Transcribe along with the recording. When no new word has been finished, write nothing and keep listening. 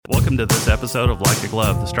Welcome to this episode of Like a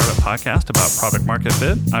Glove, the startup podcast about product market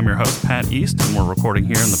fit. I'm your host, Pat East, and we're recording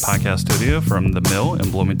here in the podcast studio from The Mill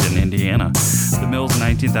in Bloomington, Indiana. The Mill is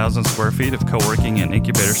 19,000 square feet of co-working and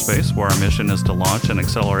incubator space where our mission is to launch and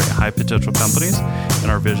accelerate high-potential companies,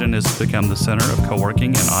 and our vision is to become the center of co-working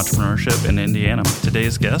and entrepreneurship in Indiana.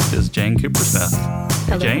 Today's guest is Jane Kupersmith.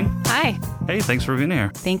 Hey, Hello. Jane. Hi. Hey, thanks for being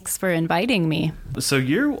here. Thanks for inviting me. So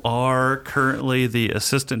you are currently the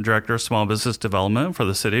Assistant Director of Small Business Development for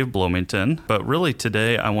the city of Bloomington. But really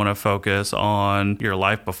today I want to focus on your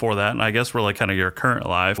life before that, and I guess really kind of your current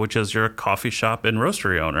life, which is you're a coffee shop and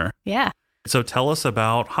roastery owner. Yeah. So tell us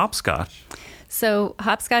about Hopscotch. So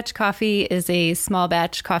Hopscotch Coffee is a small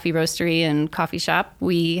batch coffee roastery and coffee shop.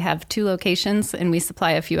 We have 2 locations and we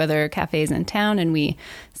supply a few other cafes in town, and we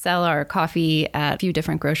sell our coffee at a few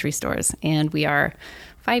different grocery stores. And we are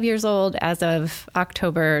 5 years old as of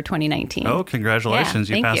October 2019. Oh, congratulations.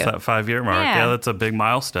 Yeah, you thank passed you. that 5-year mark. Yeah. Yeah, that's a big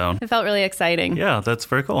milestone. It felt really exciting. Yeah, that's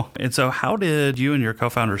very cool. And so how did you and your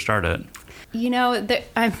co-founder start it? You know, there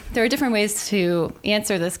are different ways to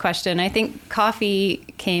answer this question. I think coffee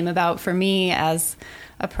came about for me as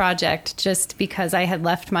a project just because I had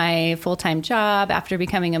left my full-time job after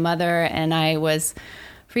becoming a mother, and I was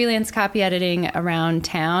freelance copy editing around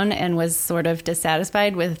town and was sort of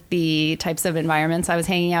dissatisfied with the types of environments I was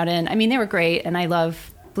hanging out in. I mean, they were great, and I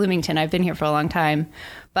love Bloomington. I've been here for a long time.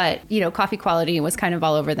 But, you know, coffee quality was kind of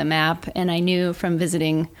all over the map, and I knew from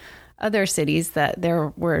visiting other cities that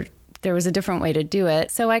there was a different way to do it.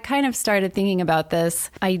 So I kind of started thinking about this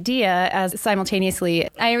idea as simultaneously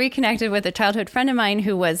I reconnected with a childhood friend of mine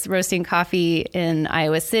who was roasting coffee in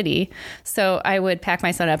Iowa City. So I would pack my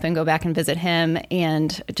son up and go back and visit him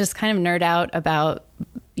and just kind of nerd out about,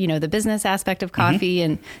 you know, the business aspect of coffee.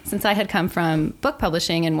 Mm-hmm. And since I had come from book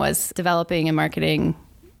publishing and was developing and marketing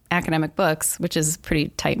academic books, which is a pretty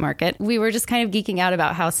tight market, we were just kind of geeking out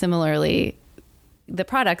about how similarly the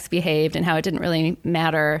products behaved and how it didn't really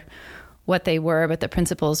matter what they were, but the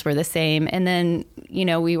principles were the same. And then, you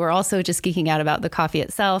know, we were also just geeking out about the coffee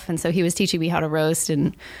itself. And so he was teaching me how to roast,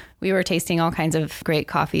 and we were tasting all kinds of great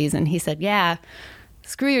coffees. And he said, yeah,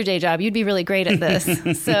 screw your day job. You'd be really great at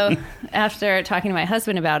this. So after talking to my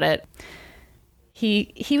husband about it,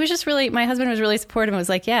 he was just really, my husband was really supportive and was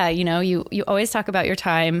like, yeah, you know, you always talk about your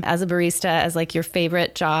time as a barista as like your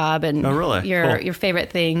favorite job and your favorite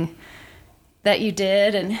thing that you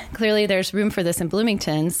did. And clearly there's room for this in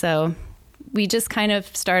Bloomington. So we just kind of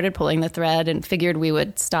started pulling the thread and figured we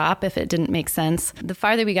would stop if it didn't make sense. The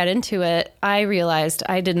farther we got into it, I realized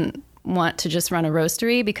I didn't want to just run a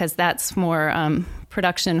roastery because that's more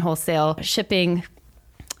production, wholesale, shipping,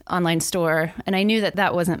 online store. And I knew that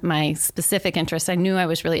that wasn't my specific interest. I knew I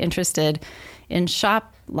was really interested in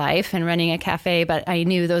shop life and running a cafe, but I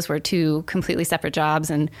knew those were 2 completely separate jobs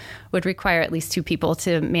and would require at least 2 people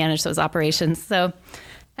to manage those operations. So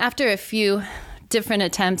after a few different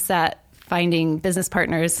attempts at finding business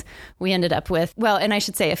partners, we ended up with, well, and I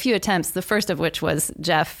should say a few attempts, the first of which was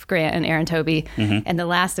Jeff Grant and Aaron Toby, and the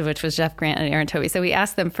last of which was Jeff Grant and Aaron Toby. So we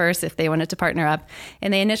asked them first if they wanted to partner up,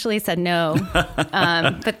 and they initially said no. But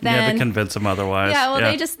then you had to convince them otherwise. Yeah,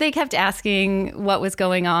 well, they kept asking what was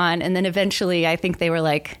going on, and then eventually I think they were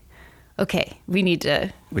like, okay, we can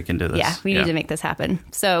do this. Yeah, we need to make this happen.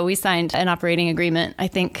 So we signed an operating agreement, I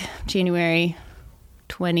think January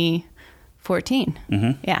 2014.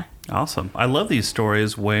 Yeah. Awesome. I love these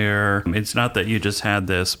stories where it's not that you just had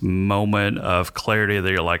this moment of clarity that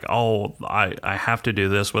you're like, oh, I have to do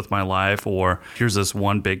this with my life, or here's this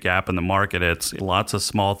one big gap in the market. It's lots of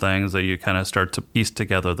small things that you kind of start to piece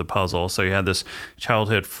together the puzzle. So you had this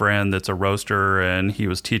childhood friend that's a roaster, and he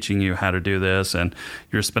was teaching you how to do this, and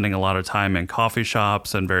you're spending a lot of time in coffee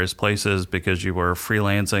shops and various places because you were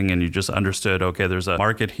freelancing and you just understood, okay, there's a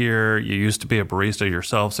market here. You used to be a barista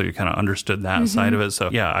yourself, so you kind of understood that side of it.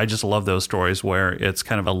 So yeah, I just love those stories where it's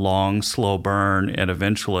kind of a long, slow burn, and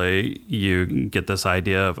eventually you get this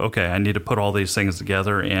idea of, okay, I need to put all these things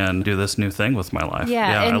together and do this new thing with my life.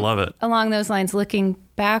 Yeah, I love it. Along those lines, looking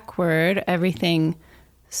backward, everything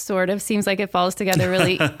sort of seems like it falls together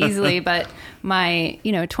really easily. But my,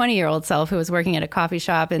 20-year-old self who was working at a coffee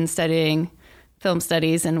shop and studying film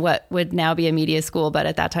studies in what would now be a media school, but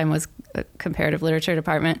at that time was a comparative literature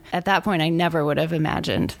department. At that point, I never would have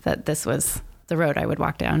imagined that this was the road I would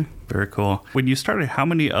walk down. Very cool. When you started, how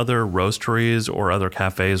many other roasteries or other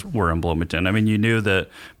cafes were in Bloomington? I mean, you knew that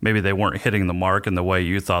maybe they weren't hitting the mark in the way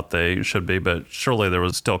you thought they should be, but surely there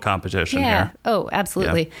was still competition here. Oh,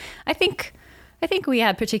 absolutely. Yeah. I think I think we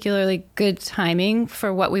had particularly good timing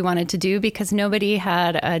for what we wanted to do because nobody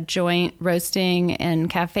had a joint roasting and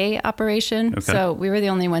cafe operation. Okay. So we were the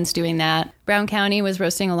only ones doing that. Brown County was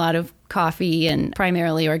roasting a lot of coffee and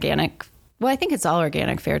primarily organic. Well, I think it's all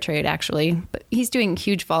organic fair trade, actually. But he's doing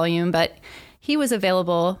huge volume, but he was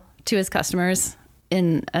available to his customers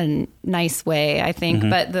in a nice way, I think.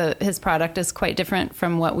 But his product is quite different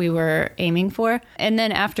from what we were aiming for. And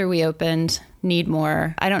then after we opened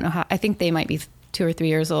Needmore, I don't know how, I think they might be 2 or 3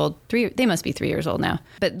 years old. They must be 3 years old now.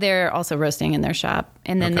 But they're also roasting in their shop.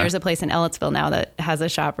 And then there's a place in Ellettsville now that has a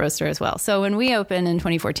shop roaster as well. So when we opened in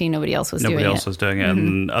 2014, nobody else was doing it. Nobody else was doing it.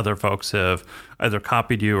 And other folks have either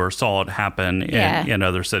copied you or saw it happen in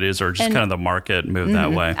other cities, or just kind of the market moved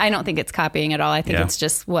that way. I don't think it's copying at all. I think it's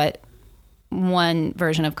just one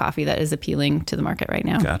version of coffee that is appealing to the market right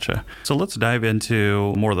now. Gotcha. So let's dive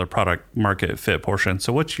into more of the product market fit portion.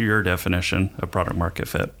 So what's your definition of product market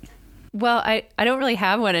fit? Well, I don't really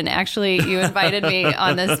have one. And actually, you invited me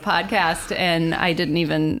on this podcast and I didn't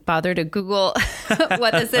even bother to Google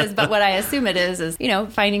what this is. But what I assume it is,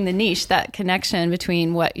 finding the niche, that connection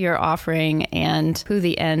between what you're offering and who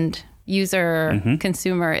the end user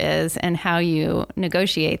consumer is and how you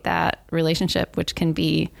negotiate that relationship, which can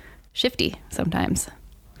be shifty sometimes.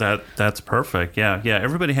 That's perfect. Yeah.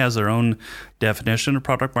 Everybody has their own definition of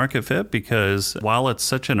product market fit because while it's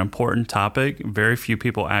such an important topic, very few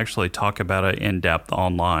people actually talk about it in depth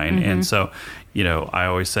online. And so, I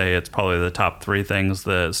always say it's probably the top 3 things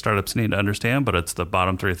that startups need to understand, but it's the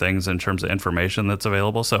bottom 3 things in terms of information that's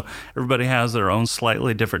available. So everybody has their own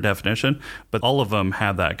slightly different definition, but all of them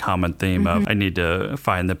have that common theme of I need to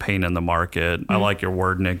find the pain in the market. I like your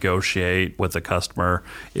word negotiate with the customer.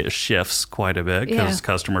 It shifts quite a bit because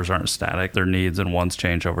customers aren't static. Their needs and wants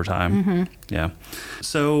change over time. Yeah.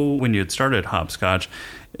 So when you had started Hopscotch,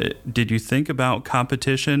 did you think about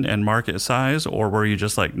competition and market size, or were you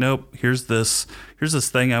just like, nope, here's this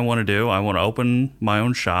thing I want to do. I want to open my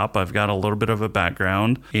own shop. I've got a little bit of a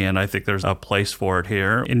background and I think there's a place for it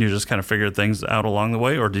here. And you just kind of figured things out along the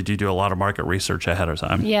way, or did you do a lot of market research ahead of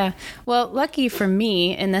time? Yeah. Well, lucky for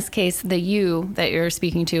me, in this case, the you that you're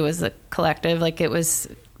speaking to was a collective. Like, it was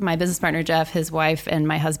my business partner, Jeff, his wife, and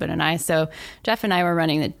my husband and I. So Jeff and I were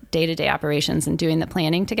running the day-to-day operations and doing the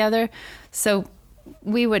planning together. So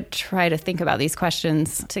we would try to think about these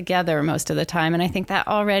questions together most of the time. And I think that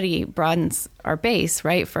already broadens our base,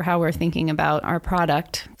 right, for how we're thinking about our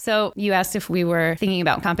product. So you asked if we were thinking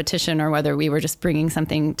about competition or whether we were just bringing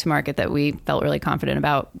something to market that we felt really confident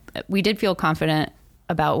about. We did feel confident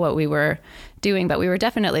about what we were doing, but we were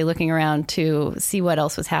definitely looking around to see what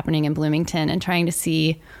else was happening in Bloomington and trying to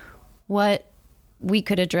see what we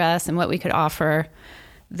could address and what we could offer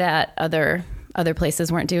that other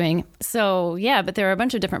places weren't doing. So yeah, but there are a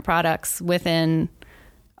bunch of different products within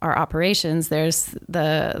our operations. There's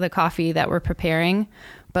the coffee that we're preparing,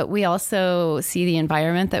 but we also see the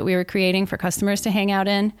environment that we were creating for customers to hang out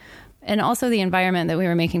in, and also the environment that we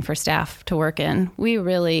were making for staff to work in. We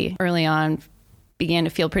really early on began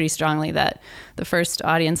to feel pretty strongly that the first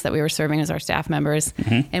audience that we were serving was our staff members.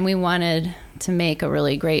 And we wanted to make a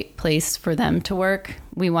really great place for them to work.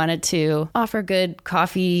 We wanted to offer good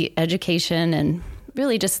coffee education and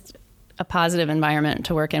really just a positive environment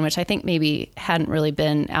to work in, which I think maybe hadn't really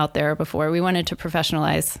been out there before. We wanted to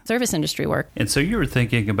professionalize service industry work. And so you were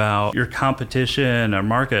thinking about your competition or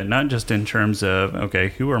market, not just in terms of, okay,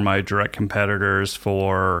 who are my direct competitors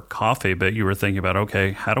for coffee, but you were thinking about,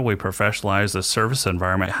 okay, how do we professionalize the service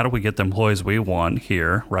environment? How do we get the employees we want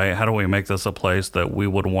here, right? How do we make this a place that we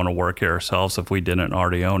would want to work here ourselves if we didn't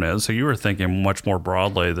already own it? So you were thinking much more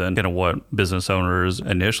broadly than kind of what business owners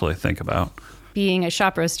initially think about. Being a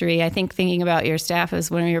shop roastery, I think thinking about your staff as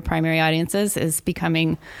one of your primary audiences is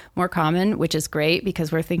becoming more common, which is great because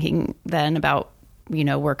we're thinking then about,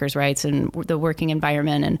 workers' rights and the working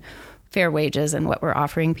environment and fair wages and what we're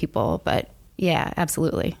offering people. But yeah,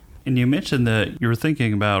 absolutely. And you mentioned that you were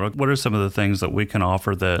thinking about what are some of the things that we can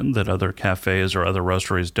offer that other cafes or other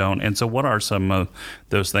roasteries don't. And so what are some of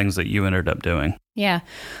those things that you ended up doing? Yeah.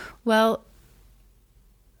 Well,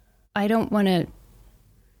 I don't want to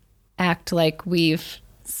act like we've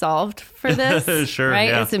solved for this, sure, right?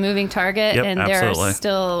 Yeah. It's a moving target, yep, and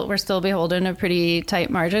we're still beholden to pretty tight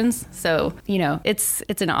margins. So, it's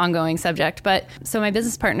an ongoing subject. But so my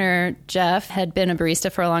business partner, Jeff, had been a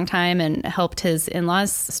barista for a long time and helped his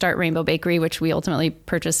in-laws start Rainbow Bakery, which we ultimately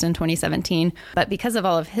purchased in 2017. But because of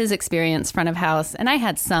all of his experience front of house, and I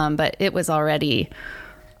had some, but it was already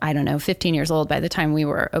 15 years old by the time we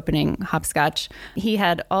were opening Hopscotch. He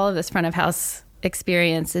had all of this front of house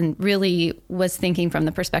experience and really was thinking from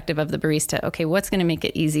the perspective of the barista. Okay, what's going to make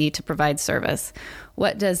it easy to provide service?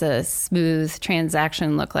 What does a smooth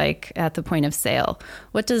transaction look like at the point of sale?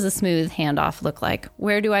 What does a smooth handoff look like?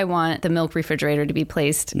 Where do I want the milk refrigerator to be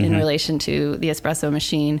placed in relation to the espresso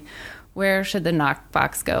machine? Where should the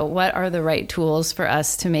knockbox go? What are the right tools for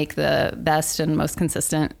us to make the best and most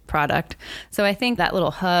consistent product? So I think that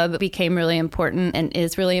little hub became really important and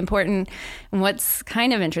is really important. And what's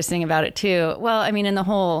kind of interesting about it too, well, I mean, in the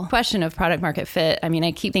whole question of product market fit, I mean,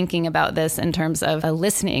 I keep thinking about this in terms of a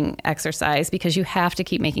listening exercise because you have to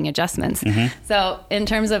keep making adjustments. So in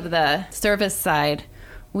terms of the service side,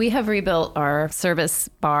 we have rebuilt our service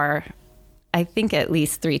bar I think at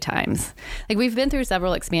least 3 times. Like we've been through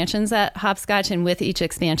several expansions at Hopscotch, and with each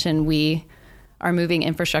expansion, we are moving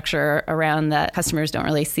infrastructure around that customers don't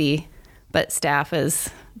really see, but staff is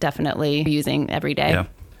definitely using every day. Yeah.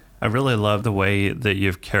 I really love the way that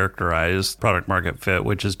you've characterized product market fit,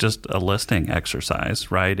 which is just a listening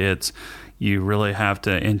exercise, right? It's you really have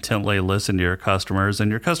to intently listen to your customers, and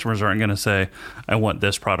your customers aren't going to say, I want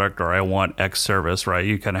this product or I want X service, right?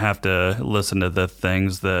 You kind of have to listen to the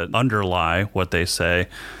things that underlie what they say,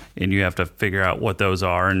 and you have to figure out what those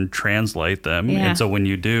are and translate them. Yeah. And so when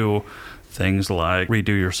you do things like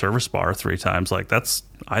redo your service bar 3 times, like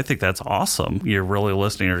I think that's awesome. You're really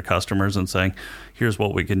listening to your customers and saying, here's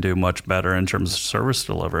what we can do much better in terms of service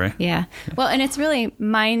delivery. Yeah. Well, and it's really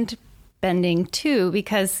mind-bending too,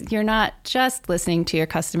 because you're not just listening to your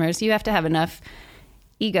customers. You have to have enough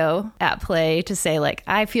ego at play to say, like,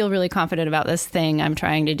 I feel really confident about this thing I'm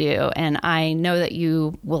trying to do, and I know that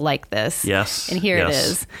you will like this. Yes. And here it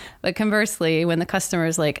is. But conversely, when the customer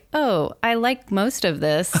is like, oh, I like most of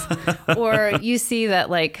this, or you see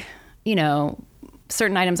that, like, you know,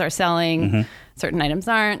 certain items are selling, certain items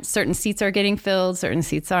aren't, certain seats are getting filled, certain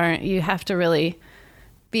seats aren't, you have to really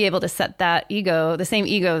be able to set that ego, the same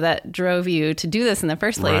ego that drove you to do this in the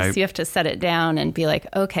first place. Right. You have to set it down and be like,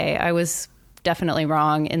 okay, I was definitely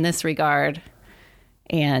wrong in this regard.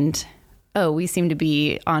 And, oh, we seem to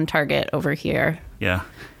be on target over here. Yeah.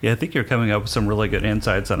 I think you're coming up with some really good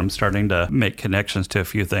insights, and I'm starting to make connections to a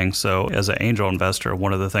few things. So as an angel investor,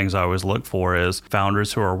 one of the things I always look for is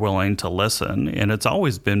founders who are willing to listen. And it's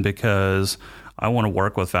always been because I want to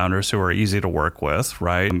work with founders who are easy to work with,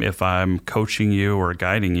 right? If I'm coaching you or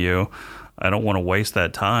guiding you, I don't want to waste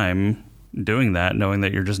that time doing that, knowing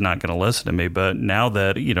that you're just not going to listen to me. But now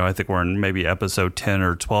that, you know, I think we're in maybe episode 10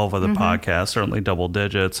 or 12 of the podcast, certainly double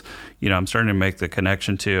digits, you know, I'm starting to make the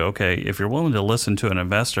connection to, okay, if you're willing to listen to an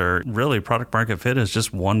investor, really product market fit is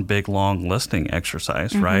just one big long listening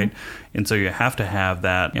exercise, right? And so you have to have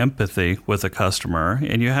that empathy with a customer,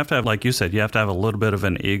 and you have to have, like you said, you have to have a little bit of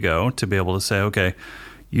an ego to be able to say, okay,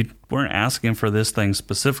 you weren't asking for this thing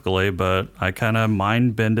specifically, but I kind of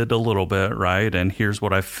mind bended a little bit, right? And here's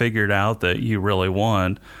what I figured out that you really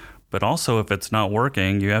want. But also, if it's not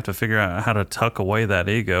working, you have to figure out how to tuck away that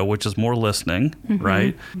ego, which is more listening,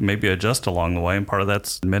 right? Maybe adjust along the way. And part of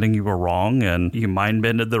that's admitting you were wrong and you mind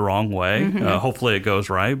bended the wrong way. Hopefully it goes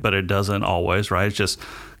right, but it doesn't always, right? It's just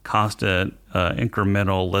constant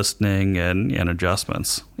incremental listening and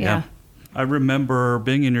adjustments. Yeah. I remember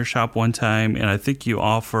being in your shop one time, and I think you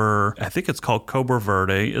offer, I think it's called Cobra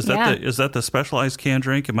Verde. Is that the specialized canned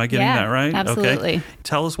drink? Am I getting that right? Absolutely. Okay.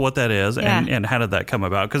 Tell us what that is and how did that come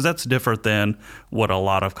about? Because that's different than what a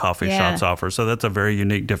lot of coffee shops offer. So that's a very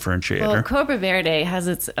unique differentiator. Well, Cobra Verde has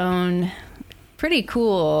its own pretty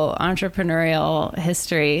cool entrepreneurial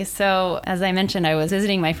history. So as I mentioned, I was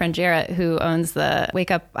visiting my friend Jarrett, who owns the Wake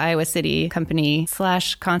Up Iowa City company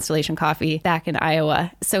 / Constellation Coffee back in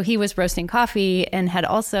Iowa. So he was roasting coffee and had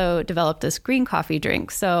also developed this green coffee drink.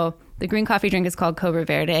 So the green coffee drink is called Cobra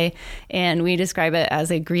Verde, and we describe it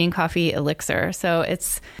as a green coffee elixir. So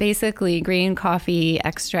it's basically green coffee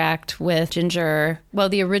extract with ginger. Well,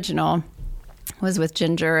 the original was with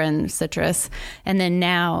ginger and citrus. And then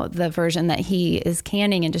now the version that he is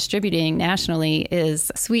canning and distributing nationally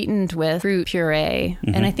is sweetened with fruit puree.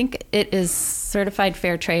 And I think it is certified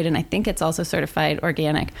fair trade, and I think it's also certified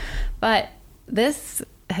organic. But this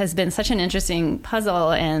has been such an interesting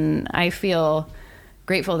puzzle, and I feel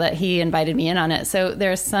grateful that he invited me in on it. So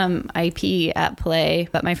there's some IP at play,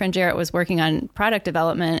 but my friend Jarrett was working on product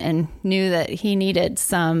development and knew that he needed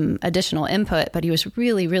some additional input, but he was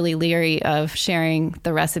really, really leery of sharing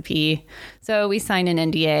the recipe. So we signed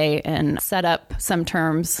an NDA and set up some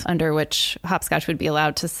terms under which Hopscotch would be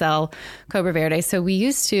allowed to sell Cobra Verde. So we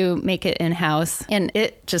used to make it in-house, and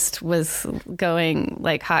it just was going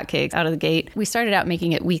like hotcakes out of the gate. We started out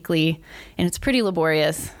making it weekly, and it's pretty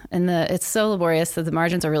laborious. And it's so laborious that the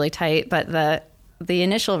margins are really tight, but the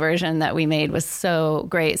initial version that we made was so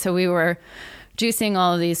great. So we were juicing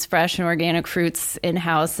all of these fresh and organic fruits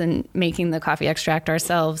in-house and making the coffee extract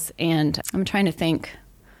ourselves. And I'm trying to think,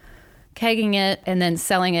 kegging it and then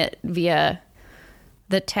selling it via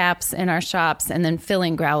the taps in our shops and then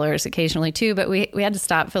filling growlers occasionally too. But we had to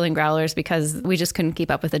stop filling growlers because we just couldn't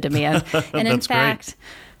keep up with the demand. And in fact,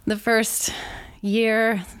 the first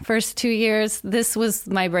 2 years, this was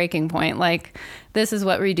my breaking point. Like, this is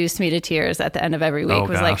what reduced me to tears at the end of every week.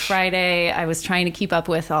 Was like Friday, I was trying to keep up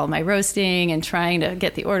with all my roasting and trying to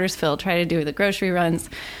get the orders filled, trying to do the grocery runs,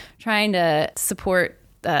 trying to support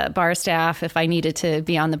bar staff if I needed to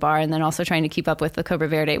be on the bar, and then also trying to keep up with the Cobra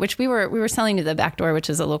Verde, which we were selling to the Back Door, which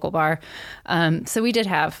is a local bar. So we did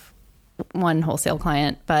have one wholesale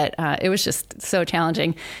client, but it was just so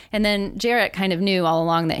challenging. And then Jarrett kind of knew all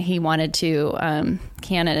along that he wanted to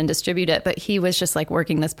can it and distribute it, but he was just like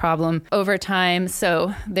working this problem over time.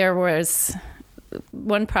 So there was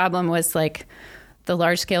one problem was like the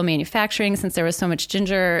large scale manufacturing, since there was so much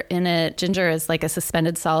ginger in it. Ginger is like a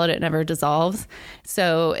suspended solid. It never dissolves.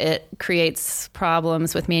 So it creates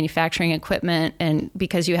problems with manufacturing equipment. And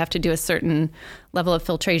because you have to do a certain level of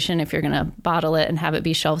filtration if you're going to bottle it and have it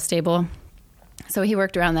be shelf stable. So he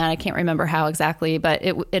worked around that. I can't remember how exactly, but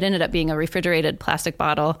it ended up being a refrigerated plastic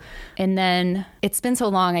bottle. And then it's been so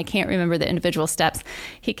long, I can't remember the individual steps.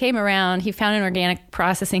 He came around, he found an organic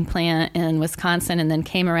processing plant in Wisconsin, and then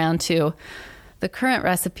came around to the current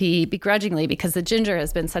recipe begrudgingly because the ginger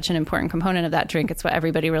has been such an important component of that drink. It's what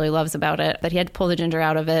everybody really loves about it. But he had to pull the ginger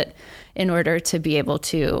out of it in order to be able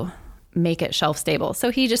to make it shelf stable. So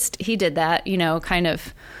he did that, kind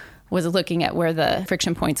of was looking at where the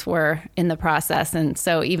friction points were in the process. And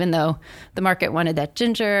so even though the market wanted that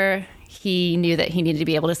ginger, he knew that he needed to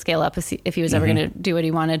be able to scale up if he was ever going to do what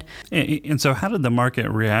he wanted. And so how did the market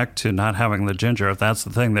react to not having the ginger, if that's the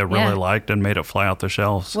thing they really liked and made it fly out the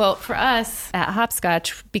shelves? Well, for us at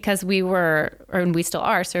Hopscotch, because we still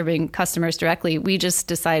are serving customers directly, we just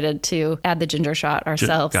decided to add the ginger shot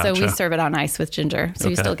ourselves. Gotcha. So we serve it on ice with ginger. So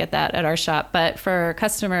you still get that at our shop. But for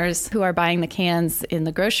customers who are buying the cans in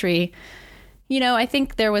the grocery, I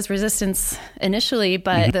think there was resistance initially,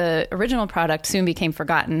 but the original product soon became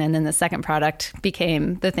forgotten. And then the second product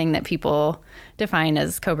became the thing that people define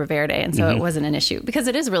as Cobra Verde. And so it wasn't an issue because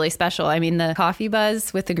it is really special. I mean, the coffee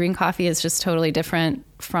buzz with the green coffee is just totally different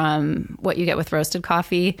from what you get with roasted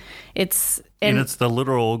coffee. And it's the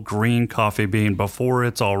literal green coffee bean before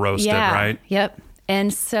it's all roasted, right? Yep.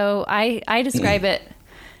 And so I describe it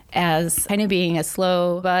as kind of being a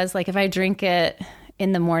slow buzz. Like if I drink it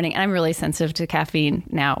in the morning, I'm really sensitive to caffeine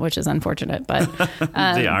now, which is unfortunate, but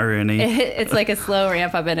the irony. It's like a slow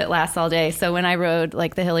ramp up and it lasts all day. So when I rode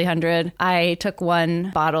like the Hilly 100, I took one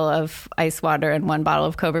bottle of ice water and one bottle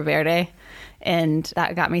of Cobra Verde, and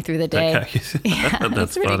that got me through the day. Okay. Yeah,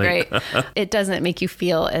 That's pretty funny. Great. It doesn't make you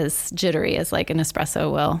feel as jittery as like an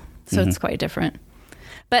espresso will. So it's quite different.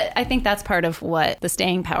 But I think that's part of what the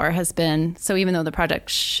staying power has been. So even though the project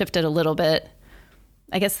shifted a little bit,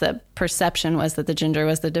 I guess the perception was that the ginger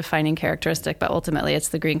was the defining characteristic, but ultimately it's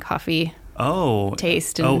the green coffee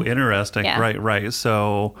taste. And, interesting. Yeah. Right.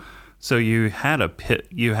 So you had a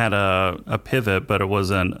pivot, but it was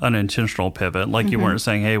an unintentional pivot. Like you weren't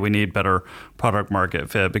saying, hey, we need better product market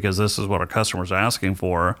fit because this is what our customers are asking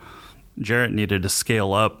for. Jarrett needed to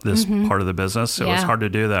scale up this part of the business. So it was hard to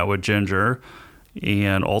do that with ginger.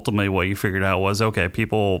 And ultimately what you figured out was, okay,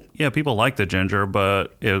 people like the ginger,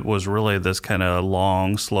 but it was really this kind of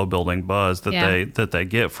long, slow building buzz that they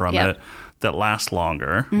get from it that lasts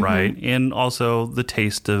longer, right? And also the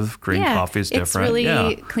taste of green coffee is different. It's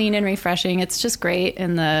really clean and refreshing. It's just great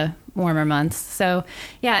in the warmer months. So,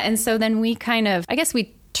 and so then we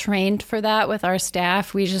we trained for that with our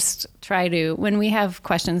staff. We just try to, when we have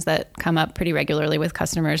questions that come up pretty regularly with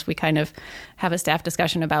customers, we kind of have a staff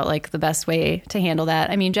discussion about like the best way to handle that.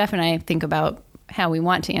 I mean, Jeff and I think about how we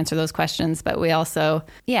want to answer those questions, but we also,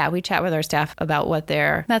 we chat with our staff about what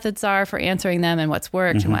their methods are for answering them and what's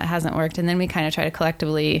worked and what hasn't worked. And then we kind of try to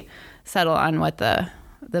collectively settle on what the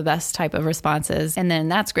best type of response is. And then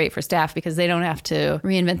that's great for staff because they don't have to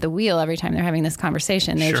reinvent the wheel every time they're having this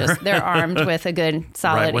conversation. They're armed with a good,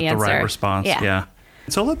 solid with answer. The right response. Yeah.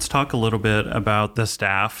 So let's talk a little bit about the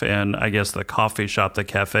staff and I guess the coffee shop, the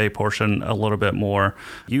cafe portion a little bit more.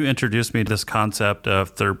 You introduced me to this concept of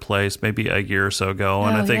third place maybe a year or so ago.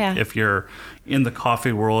 And I think if you're in the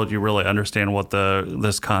coffee world, you really understand what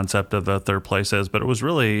this concept of the third place is. But it was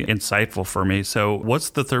really insightful for me. So what's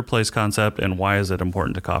the third place concept and why is it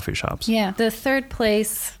important to coffee shops? Yeah, the third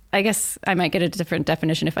place, I guess I might get a different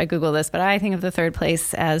definition if I Google this, but I think of the third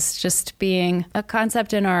place as just being a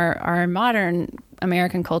concept in our modern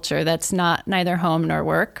American culture that's neither home nor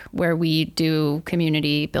work, where we do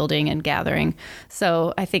community building and gathering.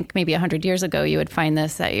 So I think maybe 100 years ago, you would find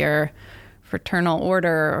this at your fraternal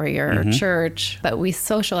order or your church, but we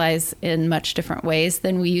socialize in much different ways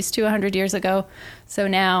than we used to 100 years ago. So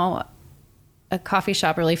now a coffee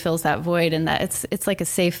shop really fills that void, and that it's like a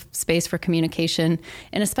safe space for communication.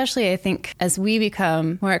 And especially, I think, as we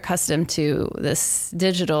become more accustomed to this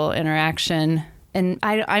digital interaction, and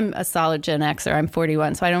I'm a solid Gen Xer, I'm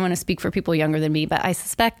 41, so I don't want to speak for people younger than me, but I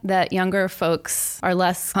suspect that younger folks are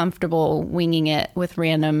less comfortable winging it with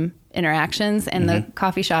random interactions, and the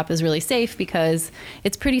coffee shop is really safe because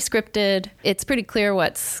it's pretty scripted. It's pretty clear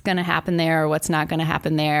what's going to happen there or what's not going to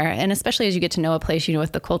happen there. And especially as you get to know a place, you know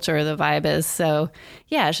what the culture or the vibe is. So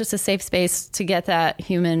yeah, it's just a safe space to get that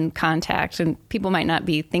human contact. And people might not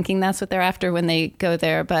be thinking that's what they're after when they go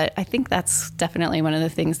there, but I think that's definitely one of the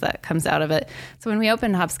things that comes out of it. So when we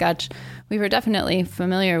opened Hopscotch, we were definitely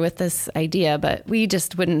familiar with this idea, but we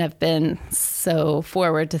just wouldn't have been so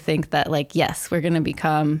forward to think that, like, yes, we're going to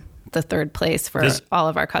become the third place for all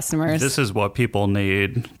of our customers. This is what people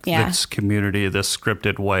need. Yeah. This community, this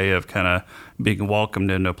scripted way of kind of being welcomed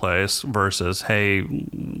into a place versus, hey,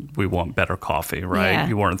 we want better coffee, right? Yeah.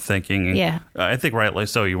 You weren't thinking, I think rightly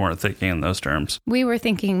so, you weren't thinking in those terms. We were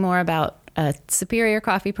thinking more about a superior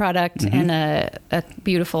coffee product and a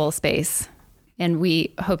beautiful space. And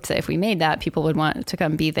we hoped that if we made that, people would want to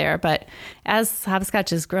come be there. But as Hopscotch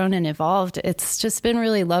has grown and evolved, it's just been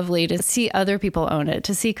really lovely to see other people own it,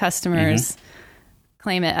 to see customers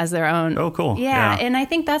claim it as their own. Oh, cool. Yeah. And I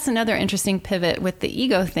think that's another interesting pivot with the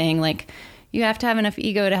ego thing. Like, you have to have enough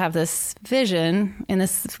ego to have this vision, and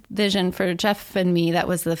this vision for Jeff and me, that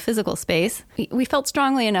was the physical space. We felt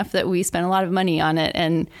strongly enough that we spent a lot of money on it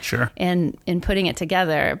and in putting it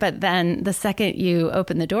together. But then the second you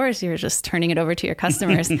open the doors, you're just turning it over to your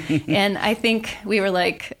customers. And I think we were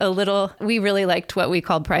like we really liked what we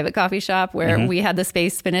called private coffee shop, where we had the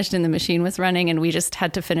space finished and the machine was running, and we just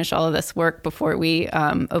had to finish all of this work before we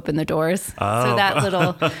opened the doors. Oh. So that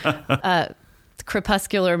little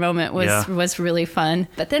crepuscular moment was really fun.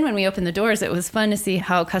 But then when we opened the doors, it was fun to see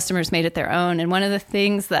how customers made it their own. And one of the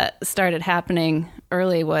things that started happening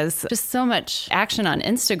early was just so much action on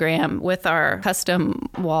Instagram with our custom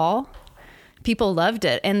wall. People loved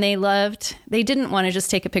it, and they didn't want to just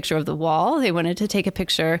take a picture of the wall. They wanted to take a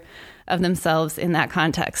picture of themselves in that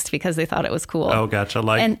context because they thought it was cool. Oh, gotcha.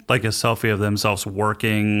 Like a selfie of themselves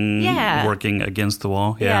working against the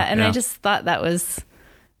wall. And I just thought that was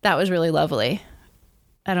really lovely.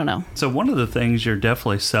 I don't know. So one of the things you're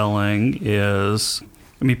definitely selling is,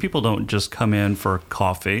 I mean, people don't just come in for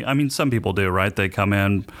coffee. I mean, some people do, right? They come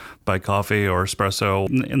in, buy coffee or espresso,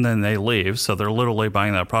 and then they leave. So they're literally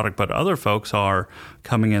buying that product. But other folks are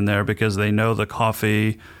coming in there because they know the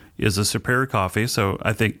coffee is a superior coffee. So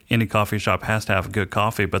I think any coffee shop has to have good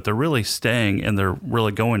coffee, but they're really staying and they're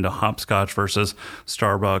really going to Hopscotch versus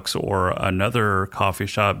Starbucks or another coffee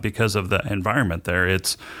shop because of the environment there.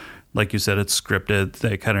 It's, like you said, it's scripted.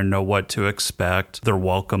 They kind of know what to expect. They're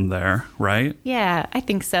welcome there, right? Yeah, I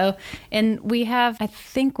think so. And I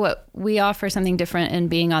think what we offer something different in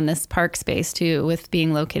being on this park space too, with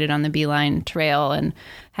being located on the Beeline Trail and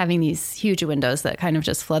having these huge windows that kind of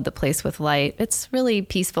just flood the place with light. It's really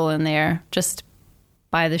peaceful in there, just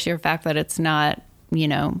by the sheer fact that it's not,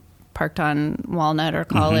 parked on Walnut or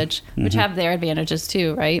College, which have their advantages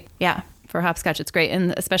too, right? Yeah, for Hopscotch, it's great.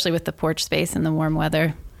 And especially with the porch space and the warm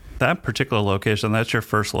weather. That particular location, that's your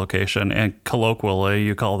first location, and colloquially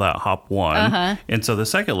you call that Hop 1. And so the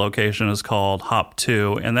second location is called Hop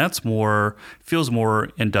 2, and that's feels more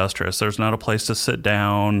industrious. There's not a place to sit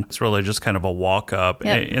down. It's really just kind of a walk up.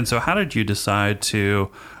 Yep. And so how did you decide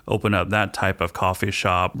to open up that type of coffee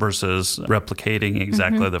shop versus replicating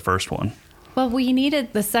exactly the first one? Well, we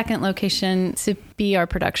needed the second location to be our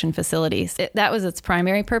production facilities. That was its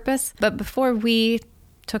primary purpose. But before we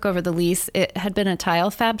took over the lease, it had been a tile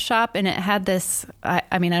fab shop, and it had this, I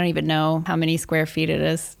don't even know how many square feet it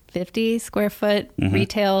is, 50 square foot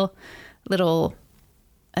retail little,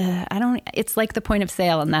 it's like the point of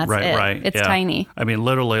sale, and that's it. Right. It's tiny. I mean,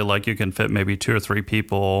 literally, like, you can fit maybe 2 or 3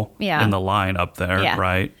 people in the line up there,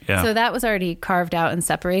 right? Yeah. So that was already carved out and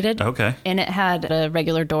separated. Okay. And it had a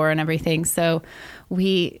regular door and everything. So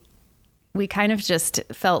we kind of just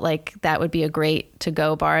felt like that would be a great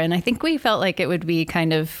to-go bar. And I think we felt like it would be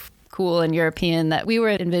kind of cool and European that we were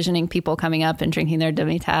envisioning people coming up and drinking their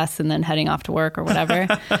demi-tasse and then heading off to work or whatever.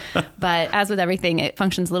 But as with everything, it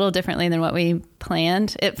functions a little differently than what we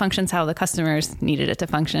planned. It functions how the customers needed it to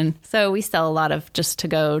function. So we sell a lot of just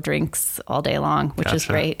to-go drinks all day long, which is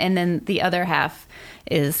great. And then the other half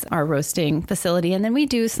is our roasting facility. And then we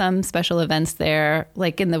do some special events there.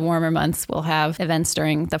 Like in the warmer months, we'll have events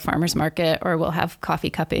during the farmer's market, or we'll have coffee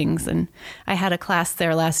cuppings. And I had a class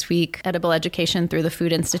there last week, edible education through the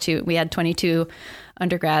Food Institute. We had 22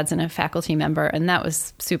 undergrads and a faculty member, and that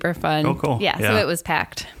was super fun. Oh, cool. Yeah, so it was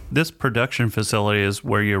packed. This production facility is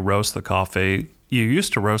where you roast the coffee. You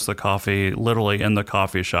used to roast the coffee literally in the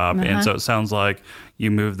coffee shop. And so it sounds like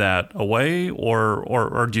you moved that away,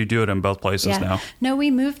 or do you do it in both places now? No,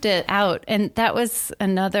 we moved it out. And that was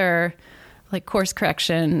another like course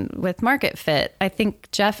correction with Market Fit. I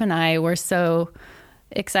think Jeff and I were so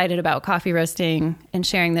excited about coffee roasting and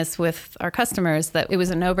sharing this with our customers that it was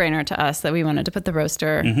a no-brainer to us that we wanted to put the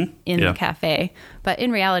roaster in the cafe. But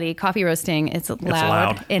in reality, coffee roasting, it's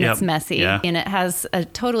loud. And it's messy. And it has a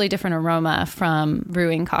totally different aroma from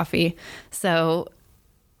brewing coffee. So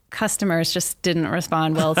customers just didn't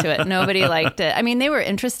respond well to it. Nobody liked it. I mean, they were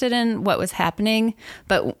interested in what was happening,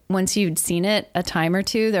 but once you'd seen it a time or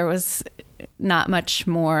two, there was not much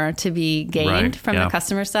more to be gained from the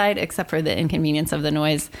customer side, except for the inconvenience of the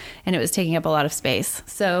noise, and it was taking up a lot of space.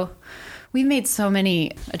 So we made so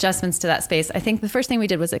many adjustments to that space. I think the first thing we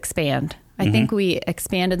did was expand. I think we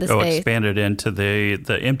expanded the space. Expanded into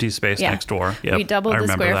the empty space next door. Yep, we doubled the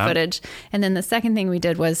square footage. And then the second thing we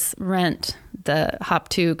did was rent the Hop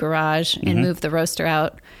 2 garage and move the roaster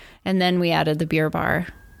out. And then we added the beer bar.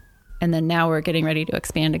 And then now we're getting ready to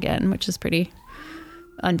expand again, which is pretty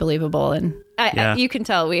unbelievable. And you can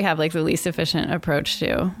tell we have like the least efficient approach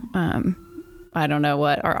to I don't know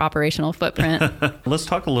what our operational footprint. Let's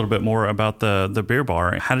talk a little bit more about the beer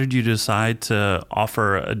bar. How did you decide to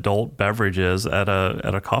offer adult beverages at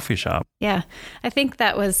a coffee shop? Yeah, I think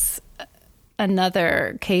that was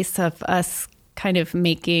another case of us kind of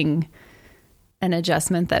making an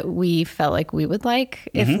adjustment that we felt like we would like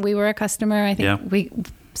if we were a customer. I think we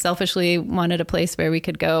selfishly wanted a place where we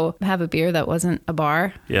could go have a beer that wasn't a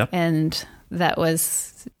bar. And that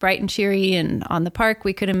was bright and cheery and on the park.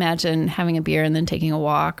 We could imagine having a beer and then taking a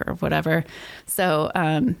walk or whatever. So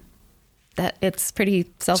that it's pretty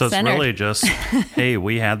self-centered. So it's really just, hey,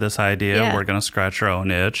 we had this idea. We're going to scratch our own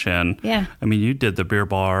itch. And I mean, you did the beer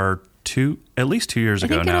bar at least 2 years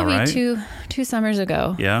ago now, right? Two summers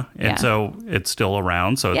ago. Yeah. And so it's still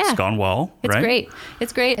around. So it's gone well, it's right? Great.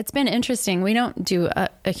 It's great. It's been interesting. We don't do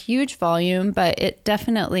a huge volume, but it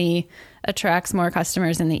definitely attracts more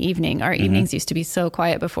customers in the evening. Our evenings used to be so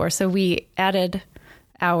quiet before. So we added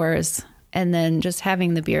hours, and then just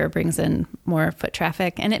having the beer brings in more foot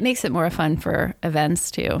traffic, and it makes it more fun for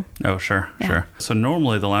events too. Oh, sure. So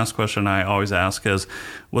normally the last question I always ask is,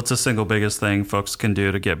 what's the single biggest thing folks can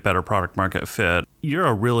do to get better product market fit? You're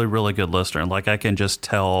a really, really good listener. Like I can just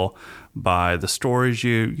tell by the stories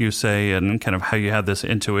you say and kind of how you have this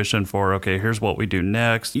intuition for, okay, here's what we do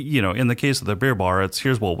next. You know, in the case of the beer bar, it's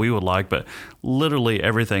here's what we would like, but literally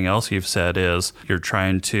everything else you've said is you're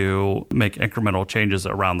trying to make incremental changes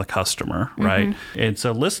around the customer, right? And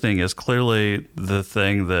so listening is clearly the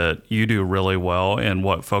thing that you do really well and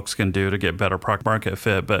what folks can do to get better product market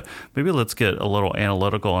fit. But maybe let's get a little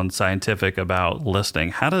analytical and scientific about listening.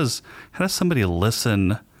 How does somebody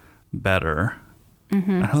listen better? I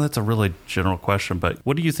know that's a really general question, but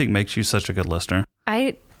what do you think makes you such a good listener?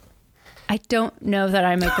 I don't know that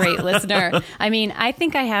I'm a great listener. I mean, I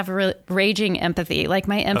think I have raging empathy. Like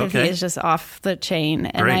my empathy is just off the chain.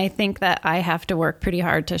 And I think that I have to work pretty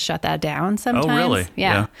hard to shut that down sometimes. Oh, really?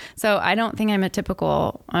 Yeah. So I don't think I'm a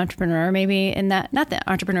typical entrepreneur maybe in that. Not that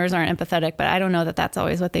entrepreneurs aren't empathetic, but I don't know that that's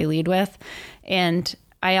always what they lead with. And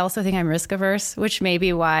I also think I'm risk averse, which may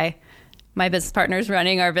be why my business partner's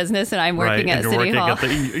running our business and I'm working at City Hall.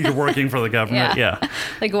 You're working for the government. Yeah.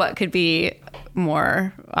 Like what could be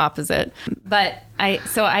more opposite? But I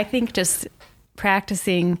think just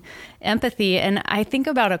practicing empathy, and I think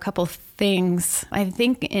about a couple things. I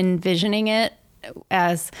think envisioning it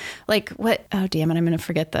as like oh damn it, I'm going to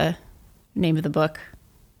forget the name of the book.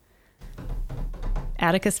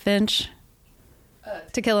 Atticus Finch.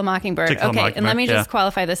 To Kill a Mockingbird. And let me just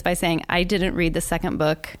qualify this by saying I didn't read the second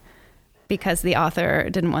book because the author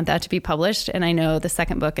didn't want that to be published. And I know the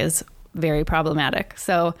second book is very problematic.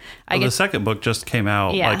 So the second book just came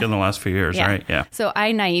out like in the last few years, right? Yeah. So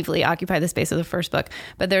I naively occupy the space of the first book.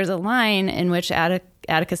 But there's a line in which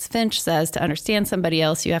Atticus Finch says to understand somebody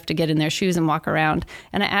else, you have to get in their shoes and walk around.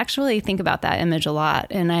 And I actually think about that image a lot.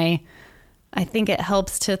 And I I think it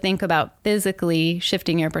helps to think about physically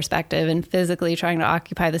shifting your perspective and physically trying to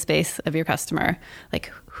occupy the space of your customer.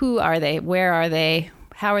 Like, who are they? Where are they?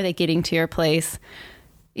 How are they getting to your place?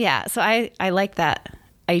 Yeah, so I like that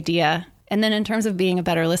idea. And then in terms of being a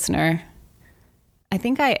better listener, I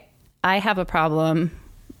think I have a problem.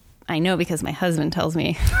 I know because my husband tells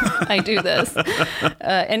me I do this.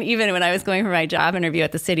 And even when I was going for my job interview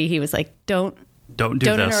at the city, he was like, don't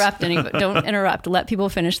interrupt anybody. Don't interrupt. Let people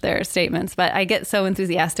finish their statements. But I get so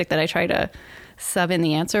enthusiastic that I try to sub in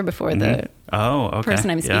the answer before the person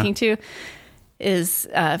I'm speaking to is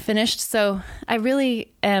finished. So I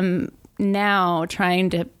really am now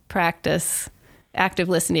trying to practice active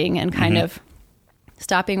listening and kind of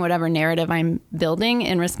stopping whatever narrative I'm building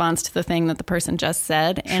in response to the thing that the person just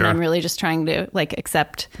said. And I'm really just trying to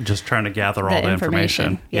accept. Just trying to gather all the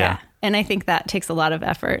information. Yeah. And I think that takes a lot of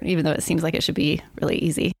effort, even though it seems like it should be really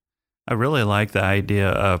easy. I really like the idea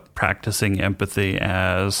of practicing empathy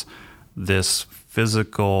as this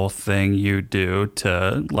physical thing you do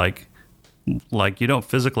to like you don't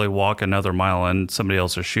physically walk another mile in somebody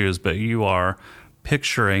else's shoes, but you are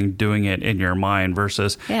picturing doing it in your mind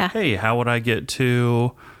versus, hey, how would I get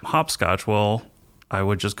to Hopscotch? Well, I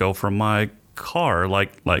would just go from my car,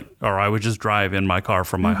 or I would just drive in my car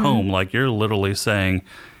from my home. Like, you're literally saying,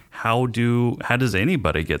 how does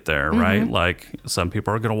anybody get there, right? Like, some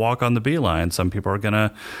people are going to walk on the beeline. Some people are going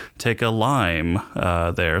to take a lime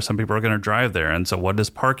there. Some people are going to drive there. And so what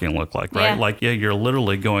does parking look like, right? Like, you're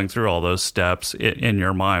literally going through all those steps in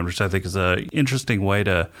your mind, which I think is an interesting way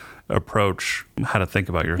to approach how to think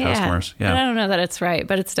about your customers. And I don't know that it's right,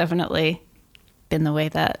 but it's definitely been the way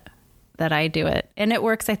that I do it. And it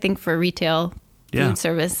works, I think, for retail food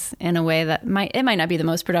service in a way that might not be the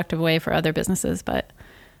most productive way for other businesses, but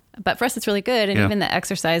for us, it's really good. And even the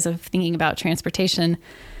exercise of thinking about transportation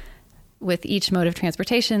with each mode of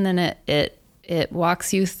transportation, then it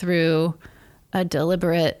walks you through a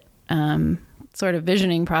deliberate sort of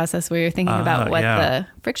visioning process where you're thinking about what the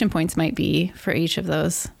friction points might be for each of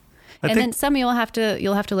those. Then some you'll have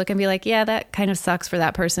to look and be like, yeah, that kind of sucks for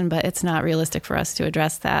that person, but it's not realistic for us to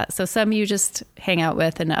address that. So some you just hang out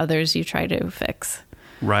with, and others you try to fix.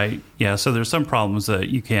 Right. Yeah. So there's some problems that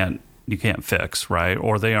you can't fix, right?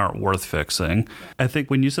 Or they aren't worth fixing. I think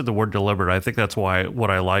when you said the word deliberate, I think that's why what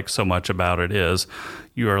I like so much about it is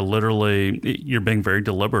you're being very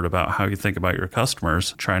deliberate about how you think about your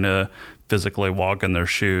customers, trying to physically walk in their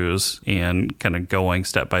shoes and kind of going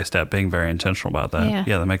step by step, being very intentional about that.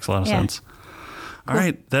 Yeah, that makes a lot of sense. All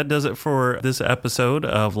right, that does it for this episode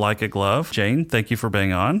of Like a Glove. Jane, thank you for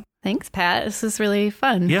being on. Thanks, Pat. This was really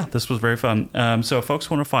fun. Yeah, this was very fun. So if folks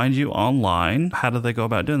want to find you online, how do they go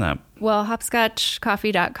about doing that? Well,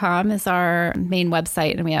 hopscotchcoffee.com is our main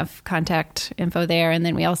website, and we have contact info there. And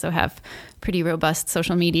then we also have pretty robust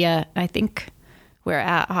social media. I think we're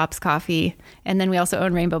at Hops Coffee. And then we also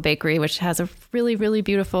own Rainbow Bakery, which has a really, really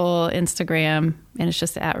beautiful Instagram, and it's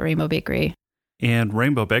just at Rainbow Bakery. And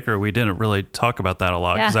Rainbow Bakery, we didn't really talk about that a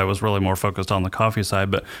lot because I was really more focused on the coffee side.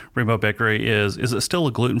 But Rainbow Bakery is it still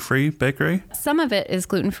a gluten-free bakery? Some of it is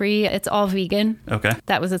gluten-free. It's all vegan. Okay.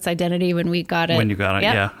 That was its identity when we got it. When you got it,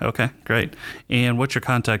 yeah. Okay, great. And what's your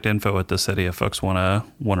contact info at the city if folks want to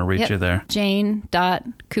reach you there?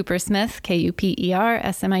 Jane.Kupersmith,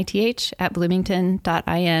 Kupersmith, at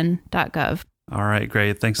bloomington.in.gov. All right,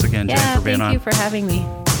 great. Thanks again, Jane, for being on. Thank you for having me.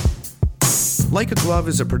 Like a Glove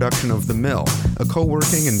is a production of The Mill, a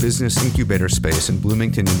co-working and business incubator space in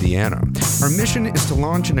Bloomington, Indiana. Our mission is to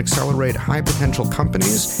launch and accelerate high-potential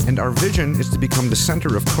companies, and our vision is to become the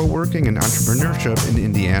center of co-working and entrepreneurship in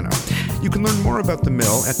Indiana. You can learn more about The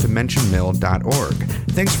Mill at dimensionmill.org.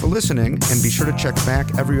 Thanks for listening, and be sure to check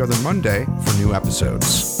back every other Monday for new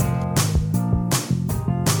episodes.